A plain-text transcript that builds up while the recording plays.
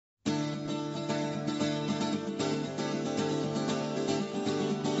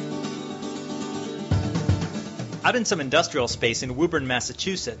Out in some industrial space in Woburn,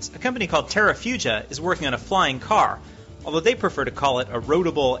 Massachusetts, a company called Terrafugia is working on a flying car, although they prefer to call it a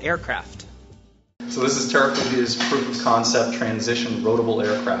roadable aircraft. So this is Terrafugia's proof of concept transition roadable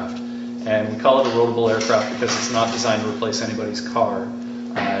aircraft. And we call it a roadable aircraft because it's not designed to replace anybody's car.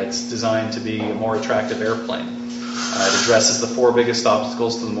 It's designed to be a more attractive airplane. It addresses the 4 biggest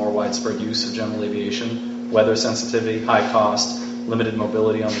obstacles to the more widespread use of general aviation: weather sensitivity, high cost, limited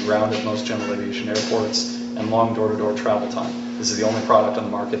mobility on the ground at most general aviation airports, and long door-to-door travel time. This is the only product on the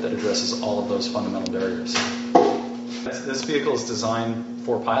market that addresses all of those fundamental barriers. This vehicle is designed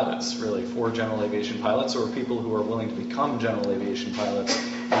for pilots, really, for general aviation pilots or people who are willing to become general aviation pilots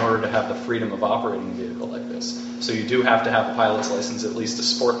in order to have the freedom of operating a vehicle like this. So you do have to have a pilot's license, at least a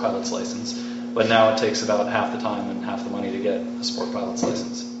sport pilot's license, but now it takes about half the time and half the money to get a sport pilot's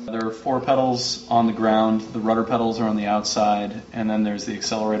license. There are 4 pedals on the ground, the rudder pedals are on the outside, and then there's the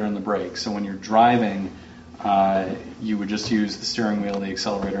accelerator and the brake. So when you're driving, you would just use the steering wheel, the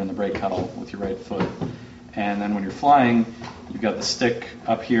accelerator, and the brake pedal with your right foot. And then when you're flying, you've got the stick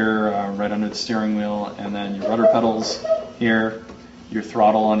up here right under the steering wheel, and then your rudder pedals here, your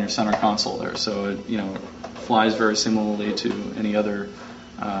throttle on your center console there. So it flies very similarly to any other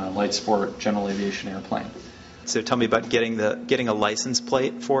light sport general aviation airplane. So tell me about getting a license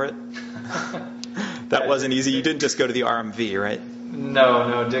plate for it. That wasn't easy. You didn't just go to the RMV, right?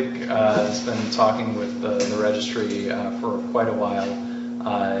 No. Dick has been talking with the registry for quite a while.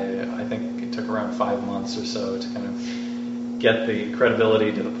 I think it took around 5 months or so to kind of get the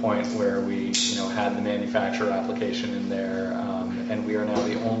credibility to the point where we had the manufacturer application in there, and we are now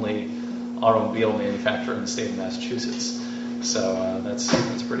the only automobile manufacturer in the state of Massachusetts. So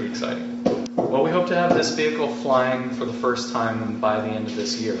that's pretty exciting. Well, we hope to have this vehicle flying for the first time by the end of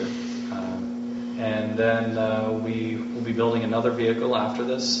this year. And then we will be building another vehicle after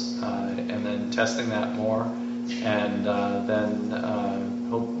this, and then testing that more. And then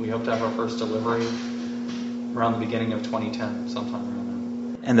we hope to have our first delivery around the beginning of 2010, sometime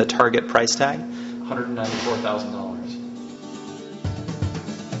around then. And the target price tag? $194,000.